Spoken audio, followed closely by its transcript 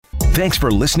Thanks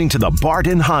for listening to the Bart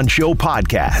and Hahn Show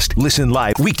podcast. Listen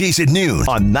live weekdays at noon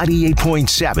on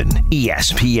 98.7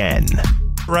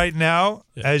 ESPN. Right now,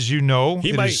 as you know,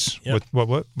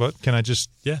 what? Can I just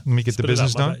let me get the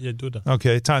business done? Yeah, do it done.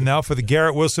 Okay, time now for the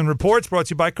Garrett Wilson Reports, brought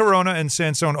to you by Corona and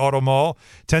Sansone Auto Mall.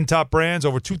 10 top brands,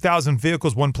 over 2,000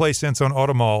 vehicles, one place, Sansone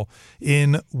Auto Mall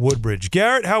in Woodbridge.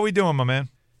 Garrett, how we doing, my man?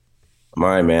 I'm all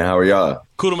right, man. How are y'all?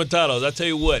 Kudo Matatos, I tell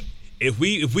you what, if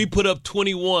we put up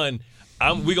 21,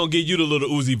 we're going to give you the little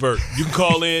Uzi Vert. You can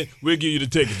call in. We'll give you the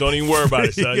tickets. Don't even worry about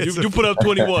it, son. You put up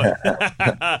 21.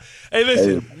 Hey,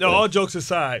 listen, all jokes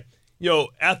aside,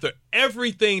 after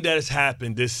everything that has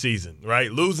happened this season,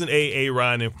 right, losing A.A.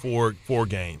 Ryan in four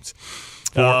games.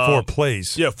 Four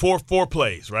plays. Yeah, four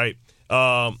plays, right?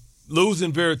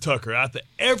 Losing Vera Tucker. After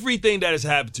everything that has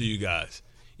happened to you guys,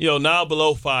 now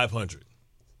below 500.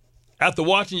 After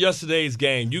watching yesterday's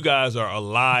game, you guys are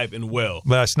alive and well.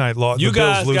 Last night, the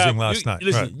Bills losing last night.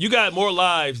 Listen, right. You got more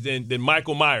lives than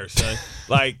Michael Myers, son.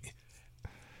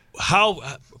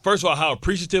 First of all, how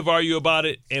appreciative are you about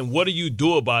it, and what do you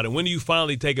do about it? When do you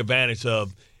finally take advantage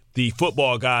of the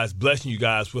football guys blessing you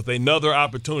guys with another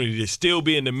opportunity to still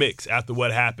be in the mix after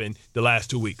what happened the last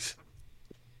 2 weeks?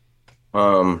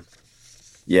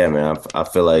 Yeah, man, I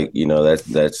feel like,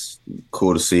 that's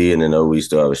cool to see, and I know we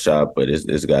still have a shot, but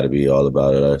it's got to be all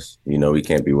about us. We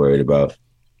can't be worried about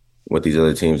what these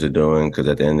other teams are doing, because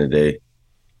at the end of the day,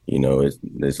 it's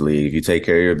this league. If you take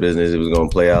care of your business, it was going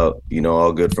to play out,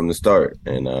 all good from the start,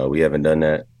 and we haven't done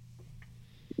that,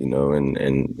 we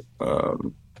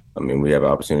have an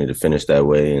opportunity to finish that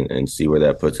way and see where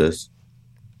that puts us.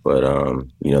 But,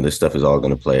 this stuff is all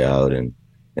going to play out, and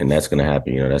that's going to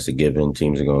happen. That's a given.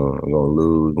 Teams are going to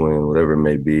lose, win, whatever it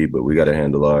may be. But we got to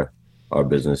handle our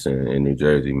business in New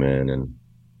Jersey, man. And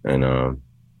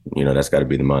that's got to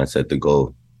be the mindset, the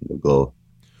goal.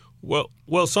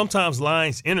 Well, sometimes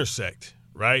lines intersect,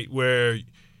 right? Where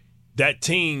that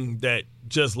team that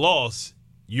just lost,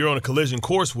 you're on a collision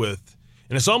course with,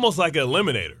 and it's almost like an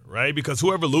eliminator, right? Because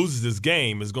whoever loses this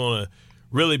game is going to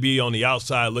really be on the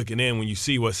outside looking in when you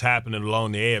see what's happening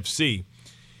along the AFC.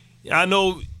 I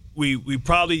know we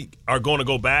probably are going to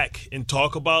go back and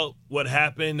talk about what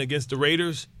happened against the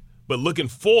Raiders, but looking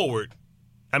forward,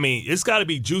 it's got to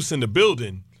be juice in the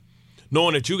building,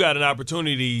 knowing that you got an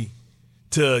opportunity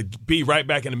to be right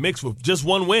back in the mix with just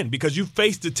one win, because you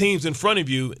faced the teams in front of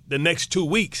you the next 2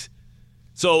 weeks.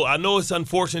 So I know it's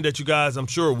unfortunate that you guys, I'm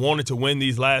sure, wanted to win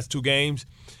these last two games,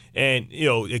 and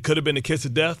it could have been the kiss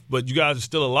of death, but you guys are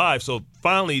still alive. So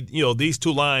finally, these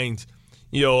two lines,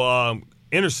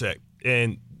 intersect,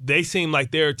 and they seem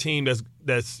like they're a team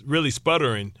that's really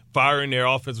sputtering, firing their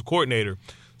offensive coordinator.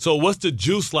 So what's the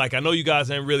juice like? I know you guys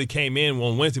haven't really came in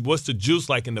on Wednesday, but what's the juice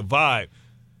like in the vibe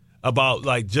about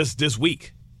just this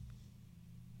week?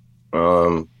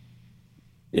 Probably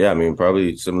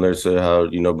similar to how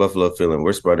Buffalo feeling.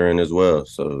 We're sputtering as well,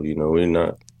 so we're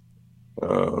not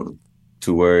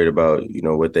too worried about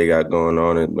what they got going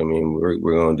on.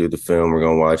 We're gonna do the film, we're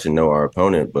gonna watch and know our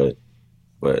opponent, but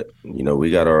we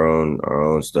got our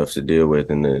own stuff to deal with,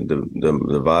 and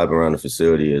the vibe around the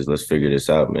facility is, let's figure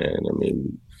this out, man.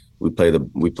 We play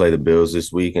the Bills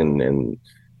this week, and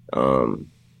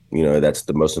that's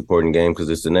the most important game because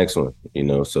it's the next one,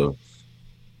 So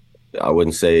I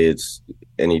wouldn't say it's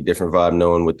any different vibe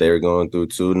knowing what they're going through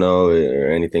too,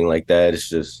 or anything like that. It's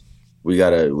just we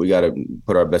gotta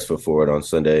put our best foot forward on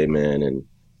Sunday, man,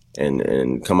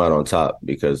 and come out on top,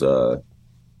 because the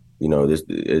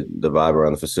vibe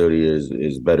around the facility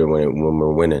is better when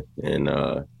we're winning, and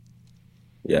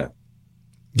yeah.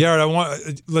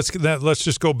 Garrett, let's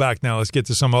just go back now. Let's get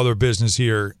to some other business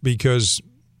here, because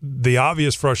the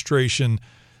obvious frustration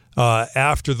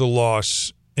after the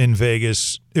loss in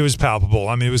Vegas, it was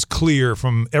palpable. It was clear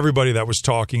from everybody that was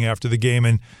talking after the game,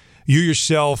 and you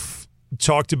yourself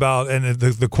talked about, and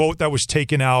the quote that was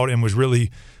taken out and was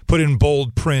really put in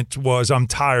bold print was, "I'm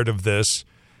tired of this."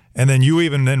 And then you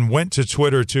even then went to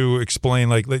Twitter to explain,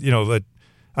 that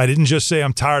I didn't just say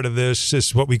I'm tired of this. This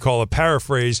is what we call a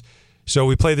paraphrase. So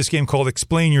we play this game called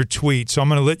Explain Your Tweet. So I'm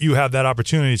going to let you have that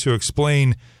opportunity to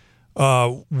explain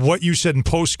what you said in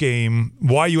postgame,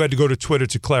 why you had to go to Twitter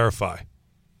to clarify.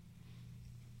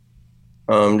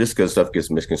 Just because stuff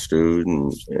gets misconstrued,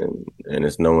 and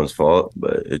it's no one's fault,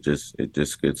 but it just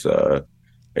gets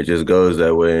it just goes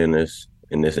that way in this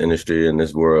industry, in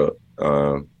this world.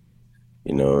 I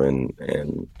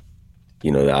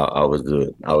was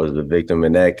the victim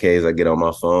in that case. I get on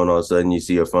my phone, all of a sudden you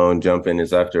see your phone jumping.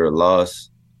 It's after a loss,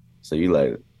 so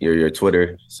you're your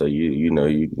Twitter, so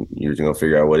you're gonna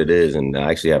figure out what it is. And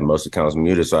I actually have most accounts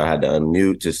muted, so I had to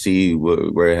unmute to see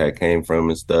where it had came from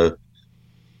and stuff.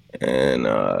 And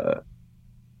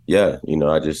yeah,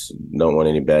 I just don't want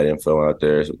any bad info out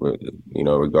there,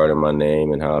 regarding my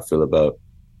name and how I feel about,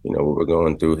 what we're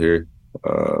going through here.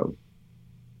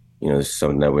 This is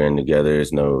something that we're in together.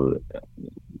 It's no,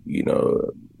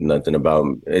 nothing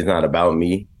about, it's not about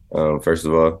me, first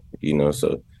of all,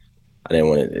 so I didn't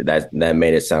want it, that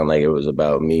made it sound like it was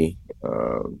about me.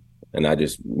 And I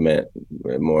just meant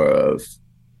more of,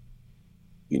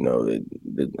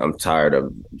 I'm tired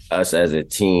of us as a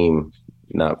team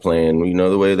not playing,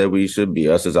 the way that we should be.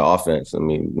 Us as an offense. Let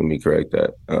me correct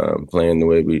that. Playing the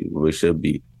way we should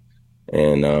be.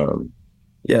 And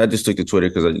I just took to Twitter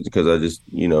because I just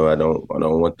I don't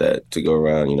want that to go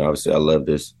around. Obviously I love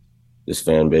this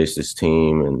fan base, this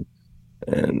team, and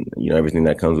everything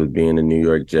that comes with being a New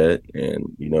York Jet.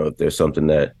 And if there's something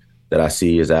that I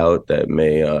see is out that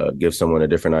may give someone a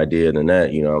different idea than that,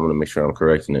 I'm going to make sure I'm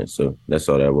correcting it. So that's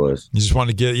all that was. You just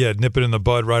want to nip it in the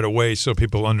bud right away so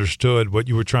people understood what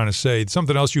you were trying to say.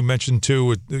 Something else you mentioned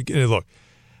too, look,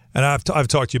 and I've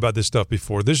talked to you about this stuff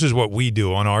before. This is what we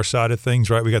do on our side of things,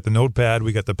 right? We got the notepad,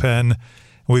 we got the pen.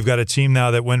 We've got a team now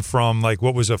that went from like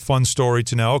what was a fun story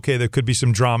to now, okay, there could be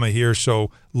some drama here. So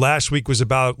last week was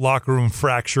about locker room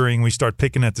fracturing. We start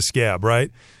picking at the scab,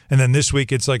 right? And then this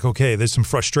week it's like, okay, there's some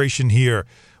frustration here.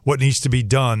 What needs to be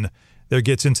done? There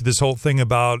gets into this whole thing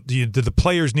about do the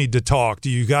players need to talk? Do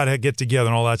you got to get together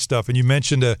and all that stuff? And you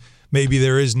mentioned maybe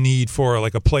there is need for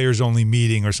like a players-only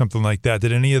meeting or something like that.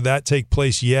 Did any of that take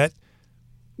place yet?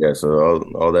 Yeah, so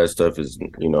all that stuff is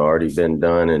already been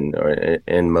done and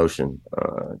in motion.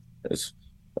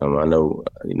 I know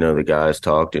the guys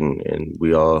talked and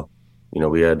we all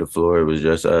we had the floor. It was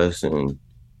just us, and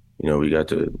we got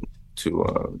to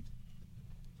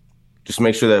just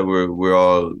make sure that we're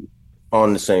all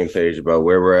on the same page about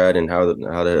where we're at and how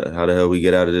the hell we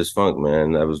get out of this funk,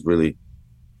 man. That was really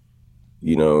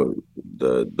the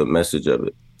message of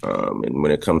it. And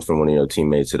when it comes from one of your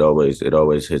teammates, it always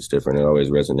hits different. It always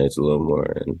resonates a little more.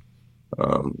 And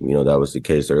that was the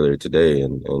case earlier today.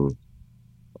 And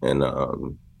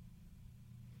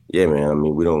yeah, man. I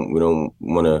mean, we don't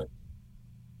want to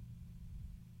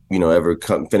ever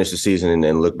finish the season and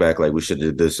then look back like we should have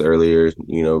did this earlier.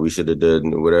 We should have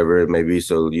done whatever it may be.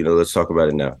 So let's talk about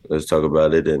it now. Let's talk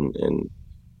about it and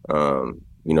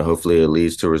hopefully it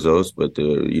leads to results, but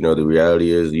the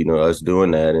reality is, us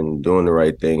doing that and doing the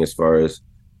right thing as far as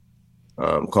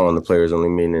calling the players only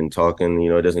meeting and talking,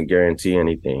 it doesn't guarantee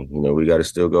anything. We got to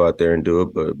still go out there and do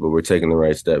it, but we're taking the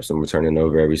right steps and we're turning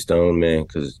over every stone, man,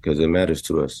 because it matters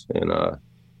to us. And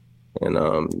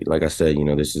like I said,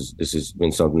 this has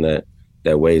been something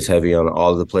that weighs heavy on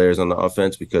all of the players on the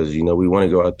offense because, we want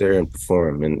to go out there and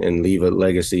perform and leave a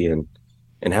legacy and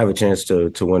have a chance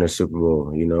to win a Super Bowl,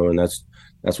 and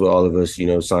that's what all of us,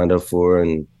 signed up for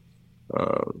and,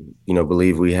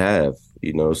 believe we have,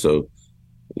 so,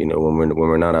 when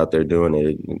we're not out there doing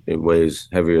it, it weighs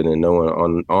heavier than no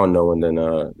one on no one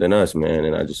than us, man.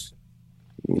 And I just,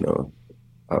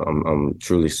 I'm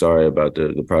truly sorry about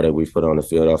the product we've put on the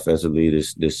field offensively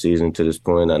this season to this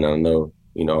point. And I know,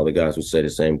 all the guys would say the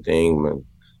same thing, man.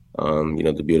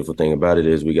 The beautiful thing about it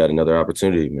is we got another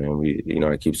opportunity, man.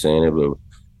 I keep saying it, but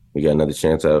we got another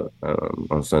chance out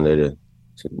on Sunday to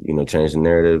change the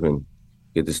narrative and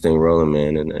get this thing rolling,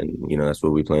 man. And that's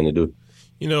what we plan to do.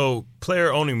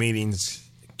 Player-only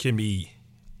meetings can be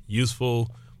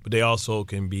useful, but they also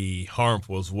can be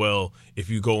harmful as well if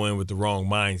you go in with the wrong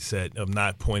mindset of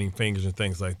not pointing fingers and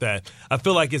things like that. I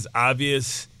feel like it's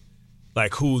obvious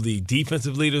like who the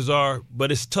defensive leaders are,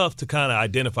 but it's tough to kind of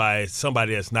identify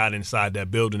somebody that's not inside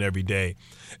that building every day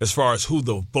as far as who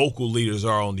the vocal leaders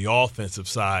are on the offensive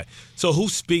side. So who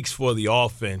speaks for the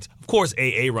offense? Of course,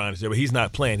 Aaron is there, but he's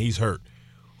not playing. He's hurt.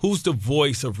 Who's the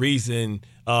voice of reason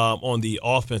on the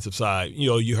offensive side?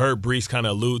 You heard Brees kind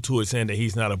of allude to it, saying that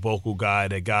he's not a vocal guy,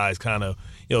 that guys kind of,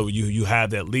 you have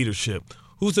that leadership.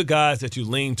 Who's the guys that you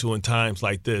lean to in times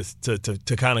like this to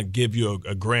kind of give you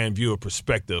a grand view of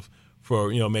perspective for,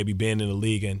 maybe being in the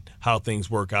league and how things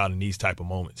work out in these type of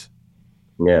moments?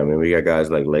 Yeah, I mean, we got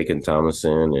guys like Laken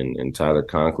Tomlinson and Tyler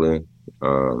Conklin,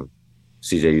 CJ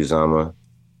Uzama.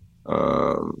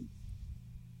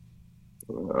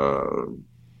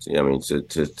 I mean,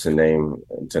 to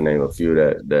name a few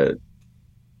that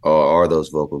are those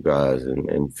vocal guys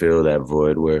and fill that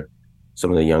void where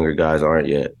some of the younger guys aren't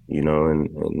yet,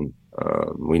 and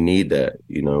we need that,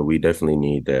 we definitely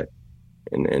need that.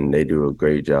 And they do a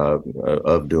great job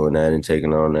of doing that and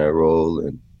taking on that role.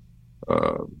 And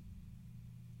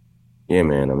yeah,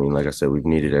 man, I mean, like I said, we've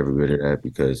needed every bit of that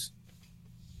because,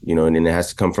 and then it has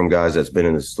to come from guys that's been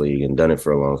in this league and done it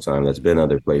for a long time, that's been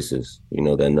other places,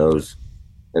 that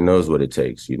knows what it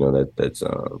takes, that's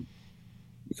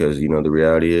because the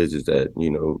reality is that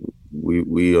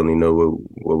we only know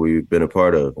what we've been a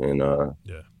part of, and I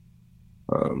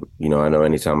know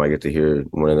anytime I get to hear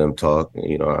one of them talk,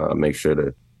 I make sure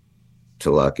to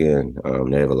lock in.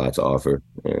 They have a lot to offer,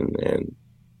 and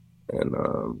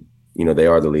they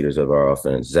are the leaders of our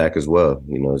offense. Zach as well,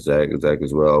 Zach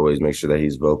as well. Always make sure that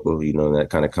he's vocal, and that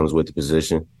kind of comes with the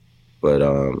position. But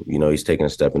he's taking a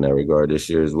step in that regard this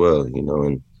year as well, I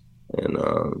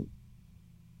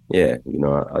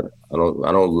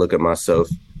don't look at myself,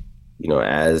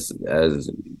 as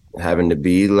having to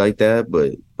be like that.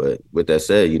 But with that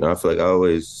said, I feel like I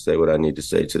always say what I need to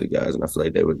say to the guys, and I feel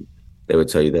like they would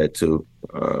tell you that too.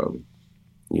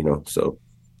 So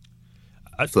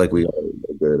I feel like we are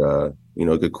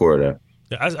a good core there.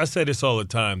 Yeah, I say this all the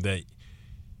time, that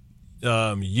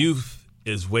youth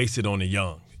is wasted on the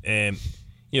young. And,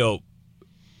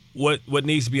 what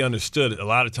needs to be understood, a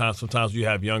lot of times, sometimes you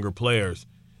have younger players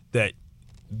that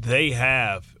they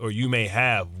have, or you may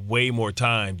have, way more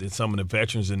time than some of the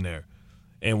veterans in there.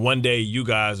 And one day you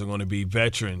guys are going to be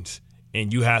veterans,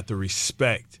 and you have to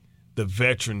respect the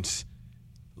veterans'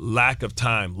 lack of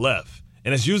time left.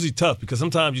 And it's usually tough because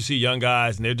sometimes you see young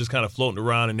guys and they're just kind of floating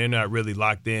around and they're not really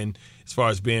locked in as far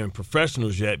as being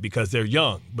professionals yet because they're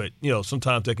young. But,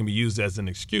 sometimes that can be used as an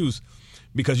excuse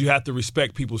because you have to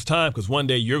respect people's time, because one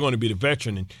day you're going to be the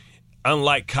veteran. And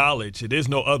unlike college, there is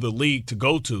no other league to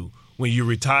go to when you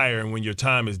retire and when your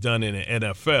time is done in the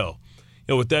NFL.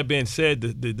 With that being said,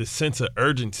 the sense of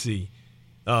urgency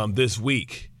this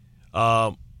week,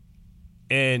 and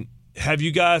have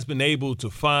you guys been able to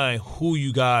find who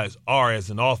you guys are as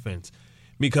an offense?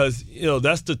 Because,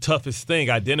 that's the toughest thing,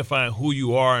 identifying who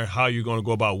you are and how you're going to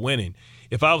go about winning.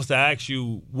 If I was to ask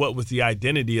you what was the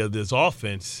identity of this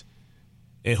offense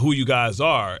and who you guys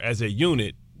are as a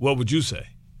unit, what would you say?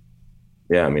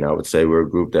 Yeah, I would say we're a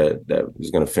group that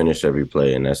is going to finish every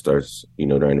play, and that starts,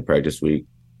 during the practice week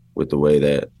with the way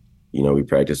that, we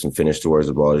practice and finish towards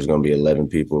the ball. There's going to be 11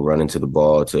 people running to the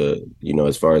ball to,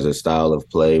 as far as a style of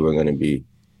play, we're going to be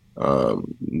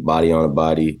body on a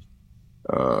body.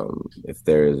 If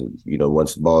there's,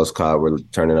 once the ball is caught, we're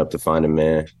turning up to find a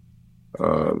man.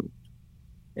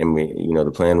 And we,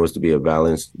 the plan was to be a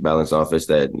balanced offense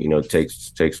that,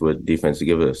 takes what defenses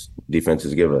give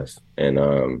us.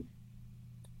 And,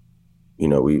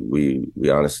 we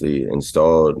honestly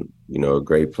installed, a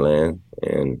great plan.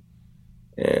 And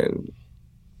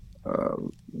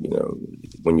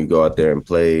when you go out there and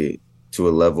play to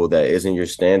a level that isn't your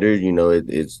standard,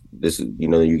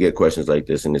 you get questions like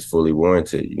this, and it's fully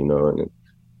warranted,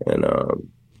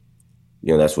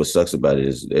 that's what sucks about it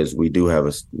is we do have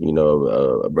a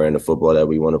brand of football that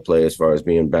we want to play as far as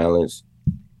being balanced.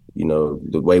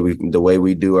 The way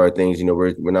we do our things,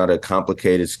 we're not a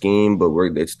complicated scheme, but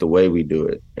it's the way we do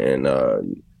it. And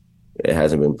it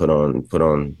hasn't been put on,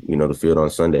 the field on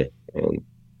Sunday. And,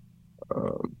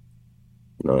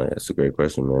 that's a great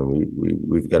question, man.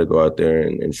 We've got to go out there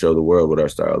and show the world what our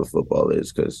style of football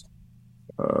is, because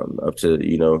up to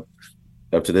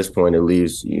this point, it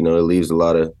leaves a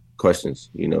lot of questions,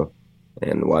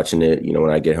 and watching it, when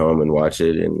I get home and watch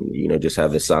it and, just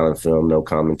have the silent film, no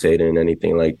commentating,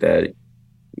 anything like that,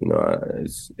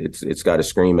 it's got to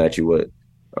scream at you what,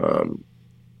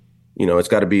 it's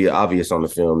got to be obvious on the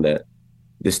film that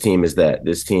this team is that.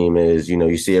 This team is,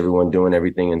 you see everyone doing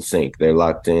everything in sync. They're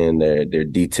locked in. They're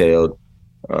detailed,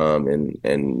 and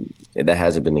that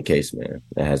hasn't been the case, man.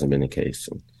 That hasn't been the case.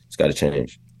 It's got to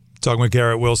change. Talking with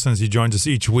Garrett Wilson as he joins us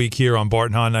each week here on Bart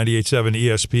and Hahn 98.7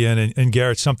 ESPN. And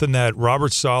Garrett, something that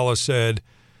Robert Saleh said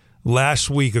last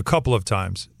week a couple of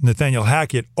times. Nathaniel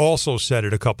Hackett also said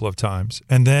it a couple of times.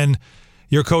 And then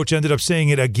your coach ended up saying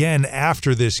it again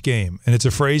after this game. And it's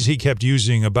a phrase he kept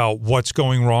using about what's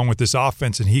going wrong with this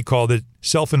offense, and he called it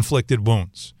self-inflicted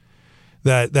wounds.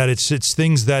 That it's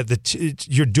things that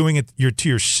you're doing it to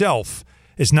yourself.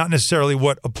 It's not necessarily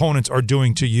what opponents are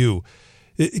doing to you.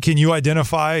 Can you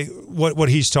identify what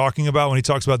he's talking about when he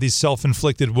talks about these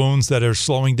self-inflicted wounds that are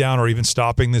slowing down or even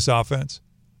stopping this offense?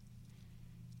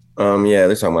 Yeah,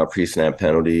 they're talking about pre-snap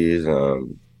penalties,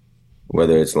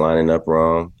 whether it's lining up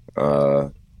wrong,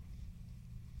 a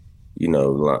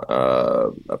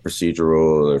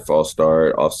procedural or false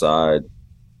start, offside,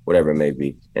 whatever it may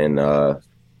be. And,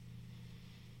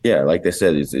 yeah, like they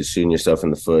said, it's shooting yourself in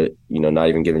the foot, not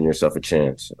even giving yourself a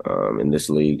chance. In this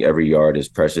league, every yard is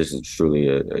precious. It's truly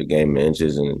a game of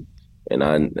inches. And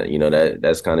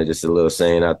that's kind of just a little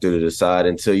saying out through to the side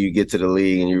until you get to the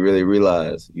league and you really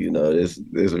realize, this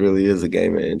really is a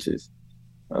game of inches.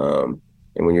 And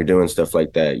when you're doing stuff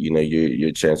like that,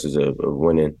 your chances of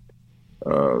winning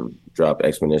drop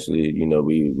exponentially.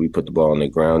 We put the ball on the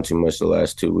ground too much the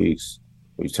last 2 weeks.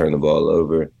 We turn the ball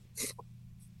over.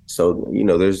 So,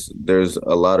 there's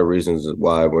a lot of reasons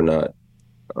why we're not,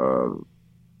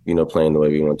 playing the way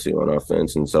we want to on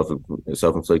offense, and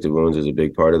self-inflicted wounds is a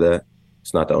big part of that.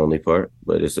 It's not the only part,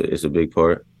 but it's a big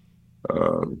part.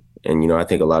 And I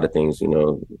think a lot of things,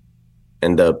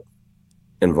 end up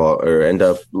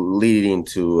leading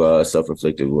to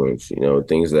self-inflicted wounds.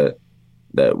 Things that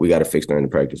we got to fix during the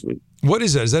practice week. What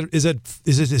is that? Is it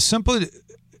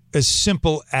as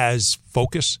simple as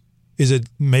focus? Is it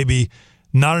maybe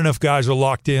not enough guys are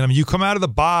locked in? I mean, you come out of the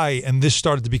bye and this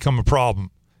started to become a problem.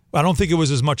 I don't think it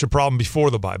was as much a problem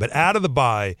before the bye, but out of the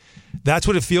bye, that's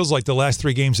what it feels like the last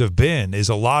 3 games have been, is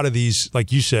a lot of these,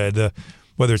 like you said,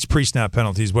 whether it's pre-snap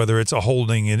penalties, whether it's a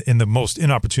holding in the most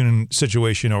inopportune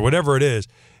situation or whatever it is,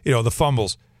 the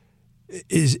fumbles.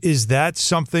 Is that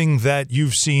something that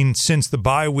you've seen since the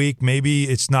bye week? Maybe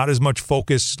it's not as much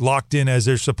focus locked in as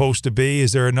there's supposed to be.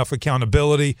 Is there enough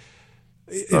accountability?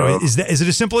 Is it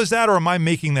as simple as that, or am I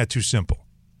making that too simple?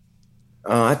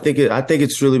 I think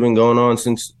it's really been going on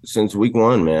since week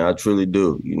 1, man. I truly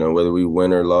do. Whether we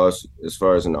win or lost, as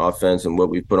far as an offense and what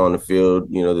we put on the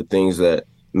field, the things that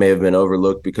may have been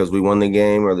overlooked because we won the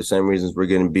game are the same reasons we're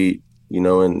getting beat,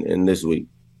 in this week.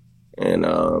 It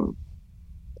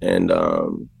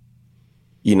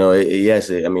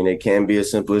can be as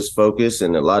simple as focus,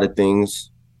 and a lot of things,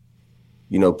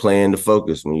 play into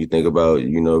focus when you think about,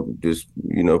 just,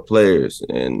 players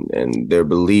and their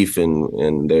belief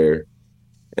in their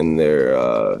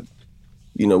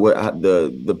what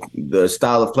the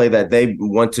style of play that they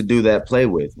want to do that play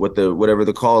with, whatever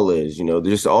the call is,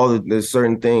 just there's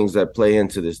certain things that play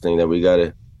into this thing that we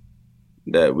gotta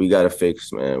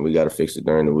fix, man. We gotta fix it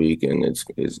during the week, and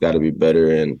it's got to be better.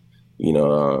 And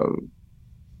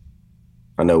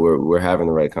I know we're having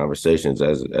the right conversations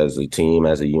as a team,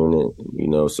 as a unit,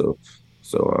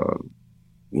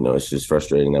 it's just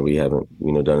frustrating that we haven't,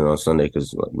 done it on Sunday,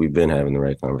 because we've been having the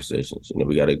right conversations.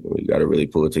 We got to really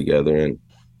pull it together, and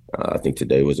I think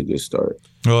today was a good start.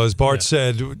 Well, as Bart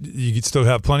said, you still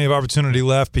have plenty of opportunity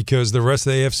left, because the rest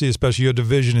of the AFC, especially your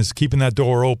division, is keeping that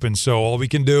door open. So all we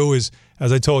can do is,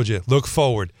 as I told you, look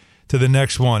forward to the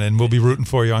next one, and we'll be rooting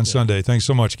for you on Sunday. Thanks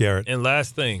so much, Garrett. And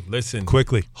last thing, listen.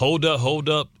 Quickly. Hold up,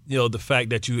 the fact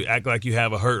that you act like you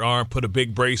have a hurt arm, put a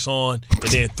big brace on, and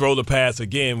then throw the pass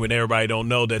again when everybody don't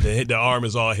know that the arm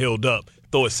is all healed up.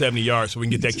 Throw it 70 yards so we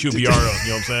can get that QBR up,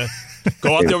 you know what I'm saying?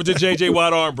 Go out there with the J.J.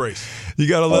 Watt arm brace. You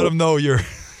got to let them know you're –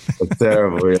 It's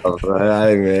terrible,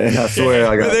 man. I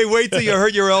swear. They wait till you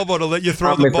hurt your elbow to let you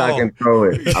throw the ball. I can throw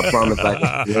it. I promise I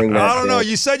can swing that. I don't know.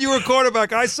 You said you were a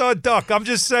quarterback. I saw a duck. I'm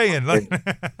just saying.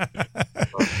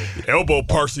 Elbow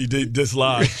partially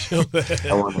dislodged.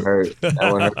 I want to hurt.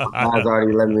 My guys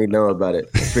already letting me know about it.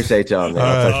 Appreciate y'all,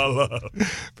 man.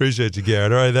 Appreciate you,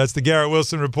 Garrett. All right, that's the Garrett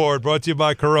Wilson Report, brought to you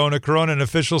by Corona. Corona, an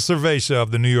official cerveza of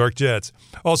the New York Jets.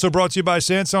 Also brought to you by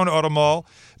Sansone Auto Mall.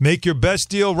 Make your best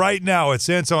deal right now at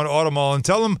Sansone Auto Mall, and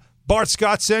tell them Bart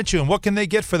Scott sent you. And what can they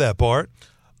get for that, Bart?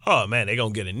 Oh, man, they're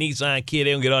going to get a Nissan kit.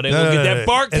 They're going to get all that. They're going to get that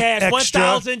Bart cash,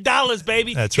 $1,000,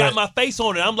 baby. That's got right. my face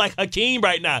on it. I'm like Hakeem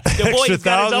right now. The Extra boy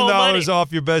got his own money. $1,000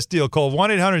 off your best deal. Call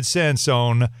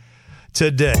 1-800-SANSONE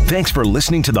today. Thanks for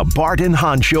listening to the Bart and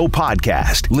Hahn Show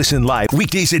podcast. Listen live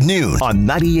weekdays at noon on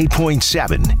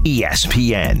 98.7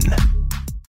 ESPN.